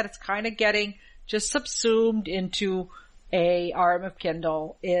fact that it's kind of getting just subsumed into a arm of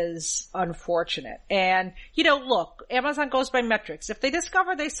Kindle is unfortunate. And, look, Amazon goes by metrics. If they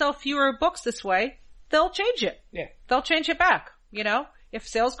discover they sell fewer books this way, they'll change it. Yeah. They'll change it back, If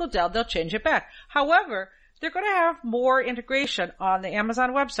sales go down, they'll change it back. However, they're going to have more integration on the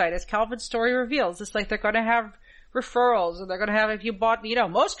Amazon website, as Calvin's story reveals. It's like they're going to have referrals, and they're going to have, if you bought,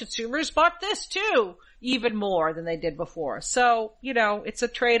 most consumers bought this too, even more than they did before. So, it's a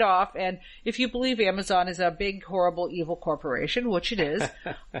trade-off, and if you believe Amazon is a big, horrible, evil corporation, which it is,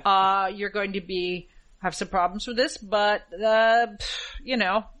 you're going to have some problems with this, but, Amazon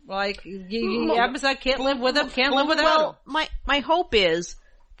can't live with them, can't live without them. My hope is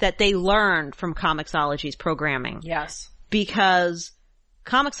that they learned from Comixology's programming. Yes. Because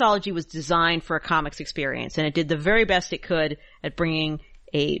Comixology was designed for a comics experience, and it did the very best it could at bringing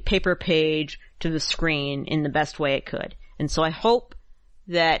a paper page to the screen in the best way it could. And so I hope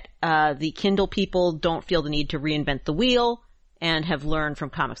that the Kindle people don't feel the need to reinvent the wheel and have learned from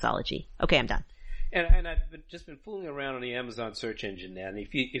Comixology. Okay, I'm done. And I've just been fooling around on the Amazon search engine now. And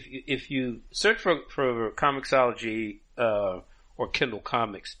if you search for Comixology or Kindle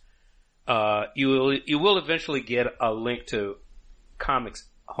Comics, you will eventually get a link to Comics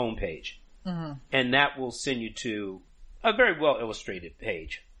homepage, and that will send you to a very well illustrated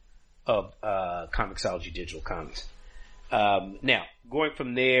page of Comixology Digital Comics. Now, going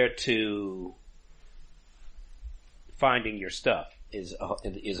from there to finding your stuff is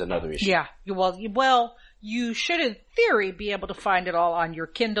another issue. Yeah. Well, you should in theory be able to find it all on your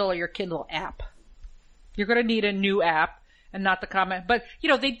Kindle or your Kindle app. You're going to need a new app and not the comic. But,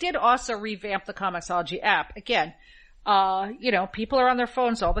 they did also revamp the Comixology app. Again, people are on their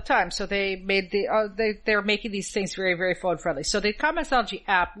phones all the time. So they made they're making these things very, very phone friendly. So the Comixology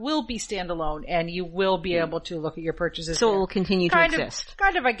app will be standalone and you will be able to look at your purchases. So it will continue to exist.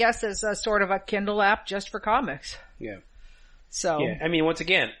 Kind of, I guess, as a sort of a Kindle app just for comics. Yeah. So. Yeah, I mean, once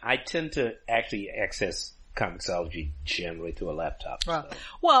again, I tend to actually access Comixology generally through a laptop.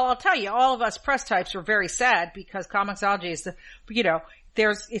 Well, I'll tell you, all of us press types were very sad because Comixology is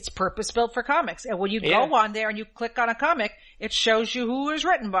it's purpose built for comics. And when you go on there and you click on a comic, it shows you who it was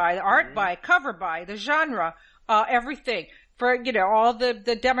written by, the art by, cover by, the genre, everything for, all the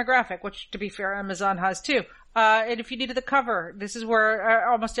demographic, which to be fair, Amazon has too. And if you needed the cover, this is where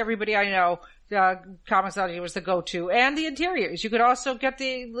almost everybody I know, Comixology was the go-to. And the interiors. You could also get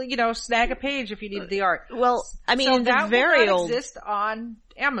snag a page if you needed the art. Well, I mean, so in the that very will not old exist on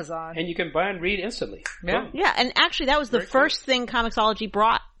Amazon. And you can buy and read instantly. Yeah. Yeah, and actually that was the first thing Comixology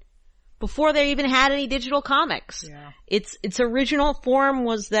brought before they even had any digital comics. Yeah. Its original form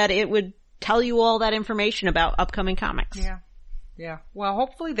was that it would tell you all that information about upcoming comics. Yeah. Yeah. Well,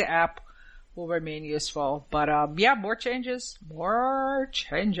 hopefully the app will remain useful. But, more changes. More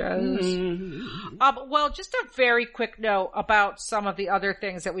changes. Well, just a very quick note about some of the other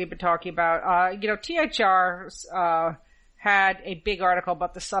things that we've been talking about. THR, had a big article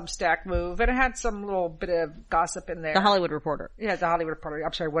about the Substack move, and it had some little bit of gossip in there. The Hollywood Reporter. Yeah, the Hollywood Reporter.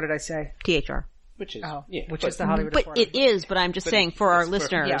 I'm sorry, what did I say? THR. Which is, which is the Hollywood Reporter. But it is, but I'm just saying for our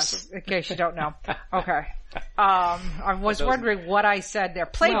listeners. Yes, in case you don't know. Okay. I was wondering what I said there.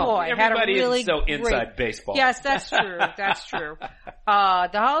 Playboy had a really isn't so inside baseball. Yes, that's true. That's true.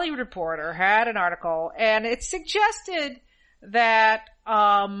 the Hollywood Reporter had an article, and it suggested that,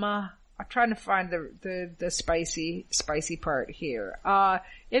 I'm trying to find the spicy part here.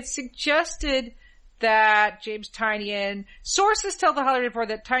 It suggested that James Tynion, sources tell the Hollywood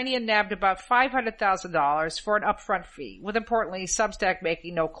Reporter that Tynion nabbed about $500,000 for an upfront fee, with importantly Substack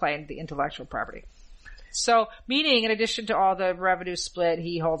making no claim to the intellectual property. So, meaning in addition to all the revenue split,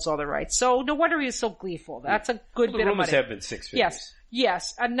 he holds all the rights. So, no wonder he is so gleeful. That's a good bit of money. The rumors have been six figures.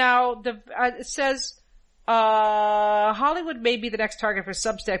 Yes. And now it says, Hollywood may be the next target for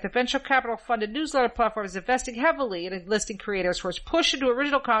Substack. The venture capital funded newsletter platform is investing heavily in enlisting creators for its push into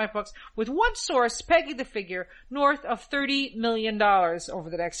original comic books, with one source pegging the figure north of $30 million over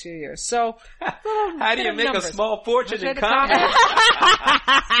the next few years. So, how do you make a small fortune in comics?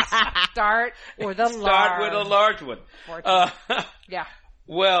 Start with a large one. Yeah.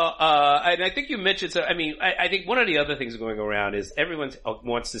 Well, and I think you mentioned, I think one of the other things going around is everyone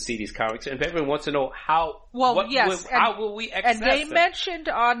wants to see these comics, and everyone wants to know how will we access them? And they them? mentioned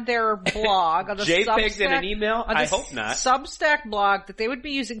on their blog, on the JPEGs in an email? I hope not. Substack blog that they would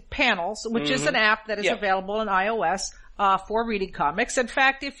be using Panels, which is an app that is available on iOS, for reading comics. In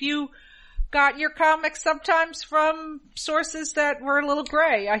fact, if you got your comics sometimes from sources that were a little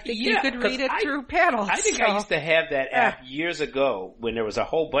gray, I think you could read it through Panels. I think I used to have that app years ago when there was a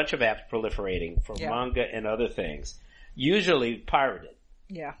whole bunch of apps proliferating for manga and other things, usually pirated.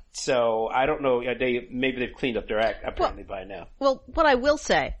 Yeah. So I don't know, maybe they've cleaned up their act apparently by now. Well, what I will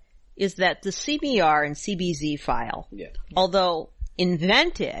say is that the CBR and CBZ file, although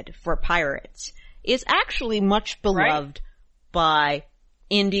invented for pirates, is actually much beloved by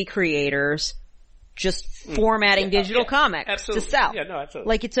indie creators just formatting digital comics to sell. Yeah, no, absolutely.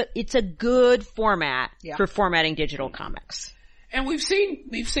 Like it's a good format for formatting digital comics. And we've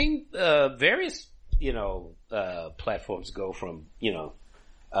seen various, platforms go from,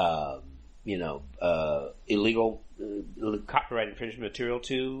 illegal copyright infringement material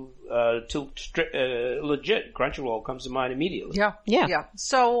to legit. Crunchyroll comes to mind immediately. Yeah.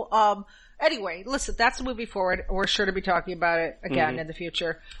 So, anyway, listen, that's a movie forward. We're sure to be talking about it again in the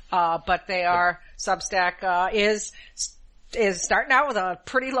future. But Substack, is starting out with a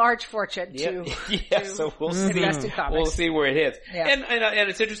pretty large fortune so we'll invest in comics. We'll see where it hits. Yeah. And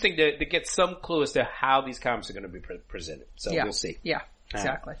it's interesting to get some clue as to how these comics are going to be presented. So we'll see. Yeah,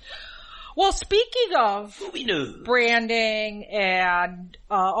 exactly. Well, speaking of movie news, branding and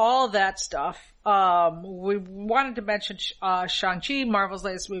all of that stuff, we wanted to mention Shang-Chi, Marvel's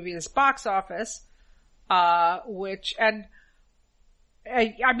latest movie, this box office, this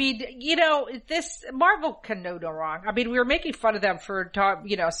Marvel can know no wrong. I mean, we were making fun of them for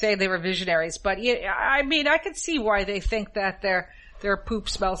saying they were visionaries, but I can see why they think that their poop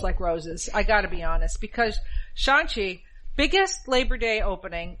smells like roses. I got to be honest, because Shang-Chi, biggest Labor Day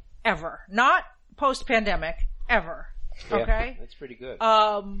opening ever, not post-pandemic, ever. Okay? That's pretty good.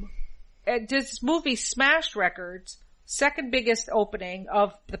 And this movie smashed records, second biggest opening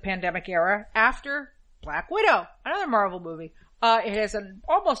of the pandemic era after Black Widow, another Marvel movie. It has an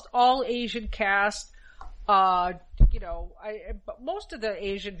almost all Asian cast. But most of the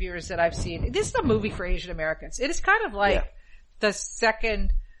Asian viewers that I've seen, this is a movie for Asian Americans. It is kind of like the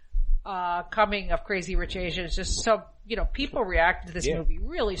second coming of Crazy Rich Asians. Just so people reacted to this movie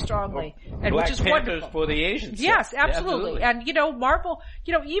really strongly, and Black which is Panthers wonderful for the Asians. Yes, absolutely. And Marvel,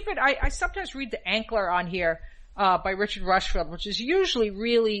 even I sometimes read The Ankler on here by Richard Rushfield, which is usually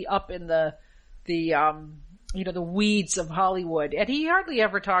really up in the the weeds of Hollywood, and he hardly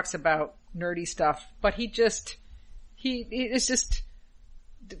ever talks about nerdy stuff, but it's just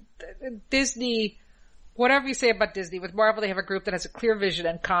Disney. Whatever you say about Disney, with Marvel, they have a group that has a clear vision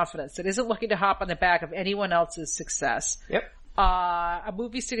and confidence that isn't looking to hop on the back of anyone else's success. Yep. A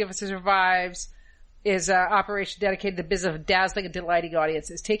movie studio that survives is an operation dedicated to the business of dazzling and delighting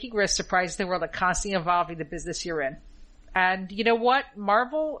audiences, taking risks, surprising the world, and constantly evolving the business you're in. And you know what?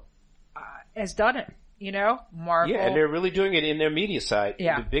 Marvel has done it. Marvel. Yeah, and they're really doing it in their media side in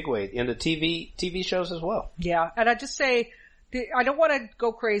a big way, in the TV shows as well. Yeah, and I just say, I don't want to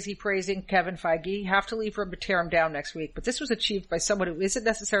go crazy praising Kevin Feige. Have to leave room to tear him down next week. But this was achieved by someone who isn't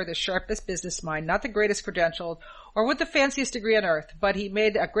necessarily the sharpest business mind, not the greatest credentialed, or with the fanciest degree on earth. But he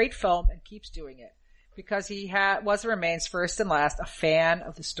made a great film and keeps doing it because he was and remains first and last a fan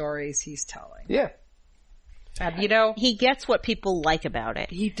of the stories he's telling. Yeah. And he gets what people like about it.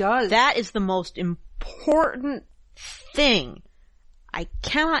 He does. That is the most important thing. I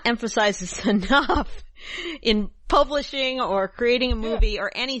cannot emphasize this enough in publishing or creating a movie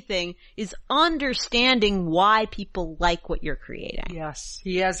or anything, is understanding why people like what you're creating. Yes,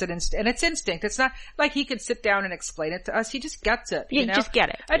 he has an instinct, and it's instinct. It's not like he can sit down and explain it to us. He just gets it. You know? just get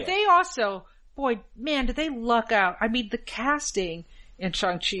it. And they also, boy, man, did they luck out. I mean, the casting in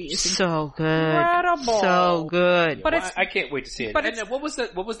Shang-Chi is so good. Incredible. So good. But I can't wait to see it. But and what was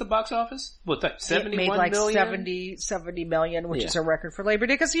the box office? What, that, 71 it made like million? 70 million, which is a record for Labor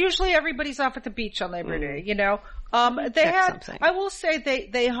Day, because usually everybody's off at the beach on Labor Day, you know. They had, something. I will say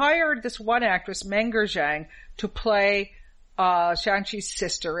they hired this one actress, Meng'er Zhang, to play, Shang-Chi's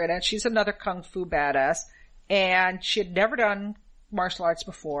sister in it. She's another kung fu badass, and she had never done martial arts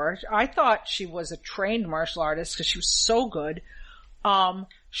before. I thought she was a trained martial artist because she was so good.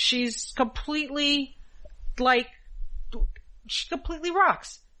 She's completely, she completely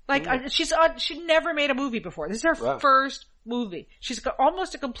rocks. She never made a movie before. This is her first movie. She's got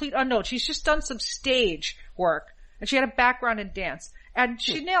almost a complete unknown. She's just done some stage work, and she had a background in dance, and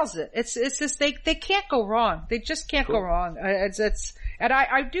she nails it. It's just, they can't go wrong. They just can't go wrong. And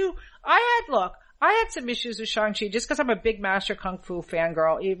I had some issues with Shang-Chi just because I'm a big Master Kung Fu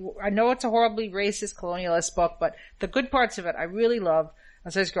fangirl. I know it's a horribly racist colonialist book, but the good parts of it I really loved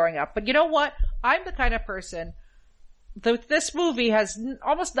as I was growing up. But you know what? I'm the kind of person, this movie has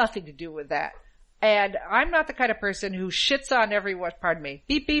almost nothing to do with that. And I'm not the kind of person who shits on everyone, pardon me,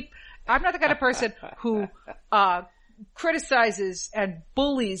 beep beep. I'm not the kind of person who, criticizes and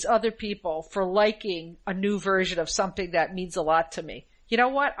bullies other people for liking a new version of something that means a lot to me. You know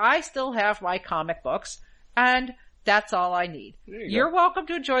what? I still have my comic books, and that's all I need. You're welcome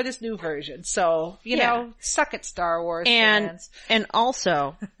to enjoy this new version. So, you know, suck it, Star Wars fans. And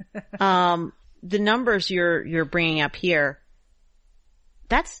also, the numbers you're bringing up here,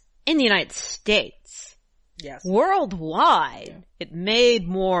 that's in the United States. Yes. Worldwide, it made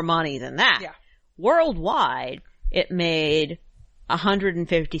more money than that. Yeah. Worldwide, it made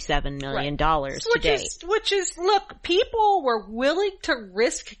 $157 million to date. Which is, look, people were willing to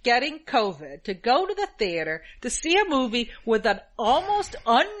risk getting COVID to go to the theater to see a movie with an almost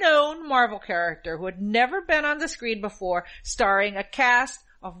unknown Marvel character who had never been on the screen before, starring a cast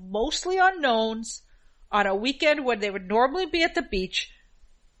of mostly unknowns on a weekend when they would normally be at the beach,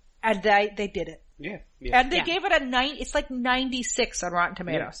 and they did it. Yeah. And they gave it it's like 96 on Rotten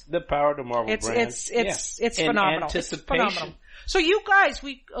Tomatoes. Yeah. The power of the Marvel brand. It's phenomenal. Anticipation. It's phenomenal. So you guys,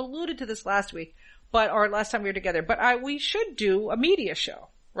 we alluded to this last week, or last time we were together, but we should do a media show,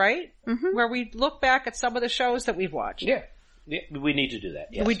 right? Mm-hmm. Where we look back at some of the shows that we've watched. Yeah. We need to do that.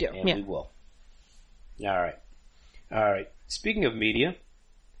 Yes. We do. And we will. All right. Speaking of media,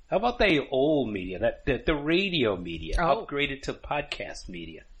 how about the old media, the radio media, upgraded to podcast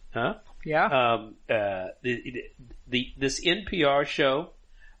media? Huh? Yeah. This NPR show,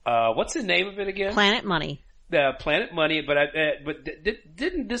 what's the name of it again? Planet Money. Planet Money, but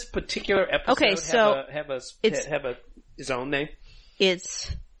didn't this particular episode have its own name?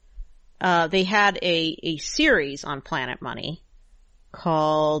 It's they had a series on Planet Money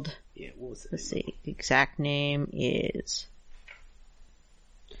called, what was it? Let's see, the exact name is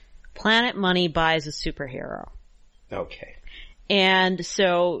Planet Money Buys a Superhero. Okay. And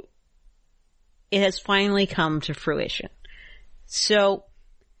so it has finally come to fruition. So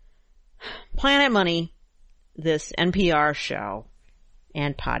Planet Money, this NPR show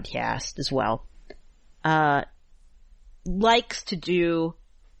and podcast as well, likes to do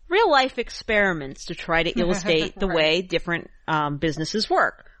real life experiments to try to illustrate the way different businesses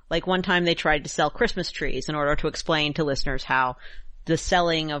work. Like one time they tried to sell Christmas trees in order to explain to listeners how the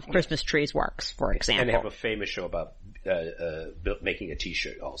selling of Christmas trees works, for example. And they have a famous show about making a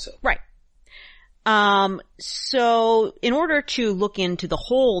t-shirt also. Right. So in order to look into the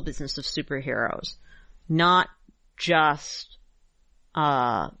whole business of superheroes, not just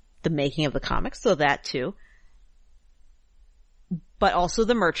the making of the comics, though that too, but also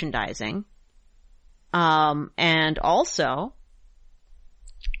the merchandising, and also,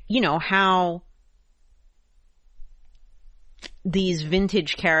 how these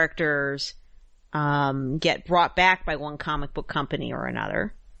vintage characters get brought back by one comic book company or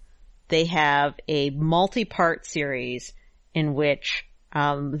another. They have a multi-part series in which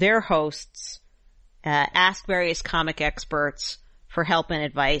their hosts ask various comic experts for help and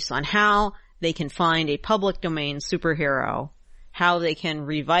advice on how they can find a public domain superhero, how they can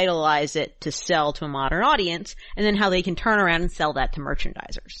revitalize it to sell to a modern audience, and then how they can turn around and sell that to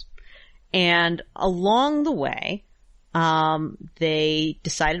merchandisers. And along the way, they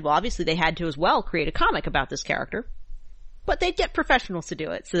decided, well, obviously they had to as well create a comic about this character, but they'd get professionals to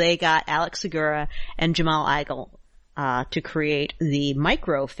do it. So they got Alex Segura and Jamal Igle to create the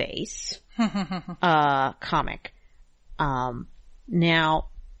Microface comic. Now,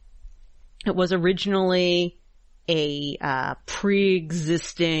 it was originally a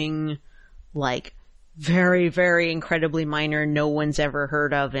pre-existing, like, very, very incredibly minor, no one's ever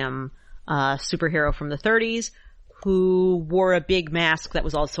heard of him, superhero from the 30s who wore a big mask that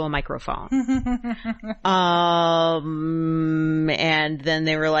was also a microphone. And then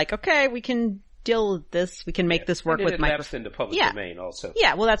they were like, okay, we can deal with this. We can make this work with microphones. Lapsed into public domain also.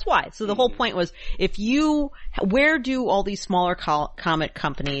 Yeah, well, that's why. So the whole point was, where do all these smaller comic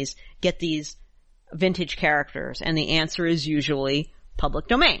companies get these vintage characters? And the answer is usually public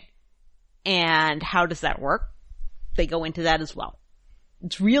domain. And how does that work? They go into that as well.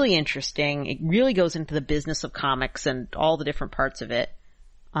 It's really interesting. It really goes into the business of comics and all the different parts of it.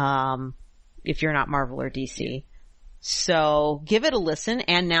 If you're not Marvel or DC. So give it a listen,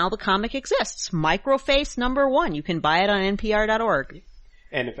 and now the comic exists. Microface #1. You can buy it on NPR.org.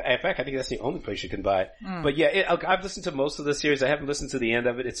 And in fact, I think that's the only place you can buy it. But yeah, I've listened to most of the series. I haven't listened to the end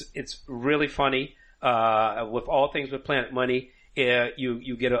of it. It's really funny. With all things with Planet Money,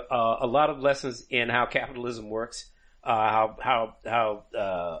 you get a lot of lessons in how capitalism works, how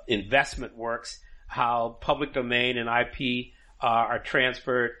investment works, how public domain and IP are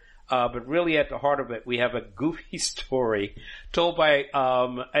transferred. But really at the heart of it, we have a goofy story told by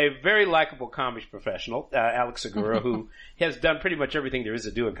a very likable comics professional, Alex Segura, who has done pretty much everything there is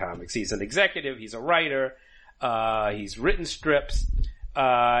to do in comics. He's an executive, he's a writer, he's written strips,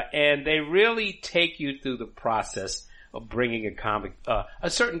 and they really take you through the process of bringing a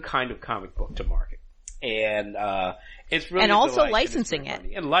certain kind of comic book to market. And it's really and also licensing it.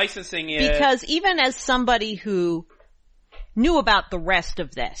 And licensing it. Because even as somebody who knew about the rest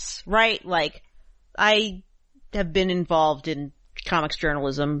of this, right? Like, I have been involved in comics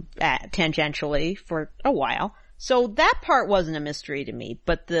journalism tangentially for a while, so that part wasn't a mystery to me.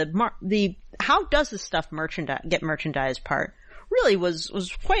 But the how does this stuff get merchandised part really was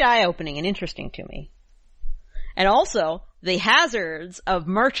quite eye-opening and interesting to me. And also the hazards of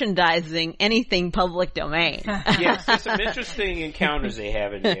merchandising anything public domain. Yes, there's some interesting encounters they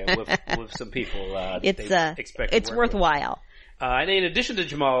have in here with some people. It's worthwhile. And in addition to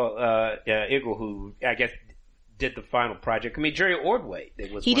Jamal Igle, who I guess did the final project, I mean Jerry Ordway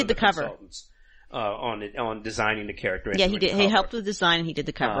was he one did of the cover consultants on designing the character. Yeah, he did. He helped with design. And he did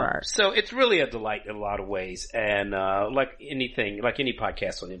the cover art. So it's really a delight in a lot of ways, and like any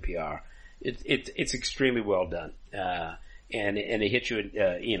podcast on NPR. It's extremely well done, and it hits you.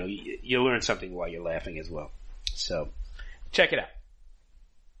 You learn something while you're laughing as well. So check it out.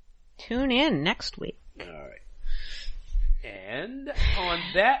 Tune in next week. All right. And on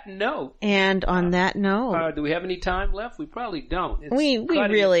that note, do we have any time left? We probably don't. We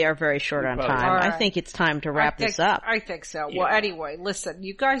really are very short on time. Right. I think it's time to wrap this up. I think so. Yeah. Well, anyway, listen,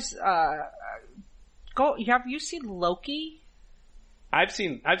 you guys, have you seen Loki? I've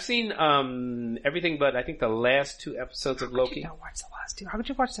seen everything but I think the last 2 episodes of Loki. How would you not watch the last 2? How would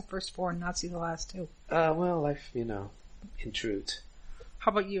you watch the first 4 and not see the last 2? Well, life, intrudes.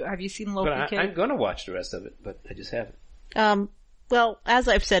 How about you? Have you seen Loki? But I'm going to watch the rest of it, but I just haven't. Well, as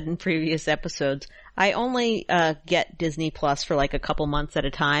I've said in previous episodes, I only get Disney Plus for like a couple months at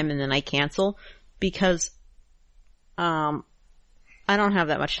a time, and then I cancel because I don't have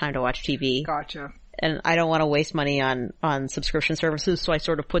that much time to watch TV. Gotcha. And I don't want to waste money on subscription services, so I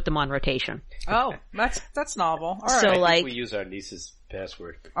sort of put them on rotation. Oh, that's novel. All right. So I like, think we use our niece's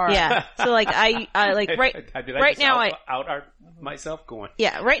password. All right. Yeah. So like I like right now I out myself going.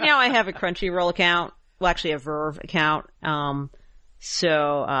 Yeah, right now I have a Crunchyroll account. Well, actually a Verve account.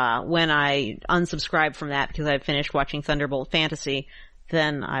 So when I unsubscribe from that because I've finished watching Thunderbolt Fantasy,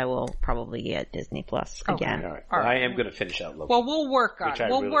 then I will probably get Disney Plus again. All right. Well, I am going to finish out Loki. Well, we'll work on it.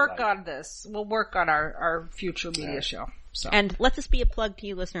 We'll work like. on this. We'll work on our future media show. So. And let this be a plug to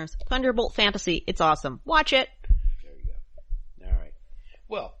you listeners. Thunderbolt Fantasy, it's awesome. Watch it. There you go. All right.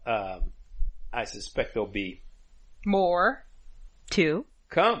 Well, I suspect there'll be more to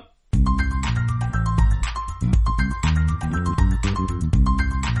come.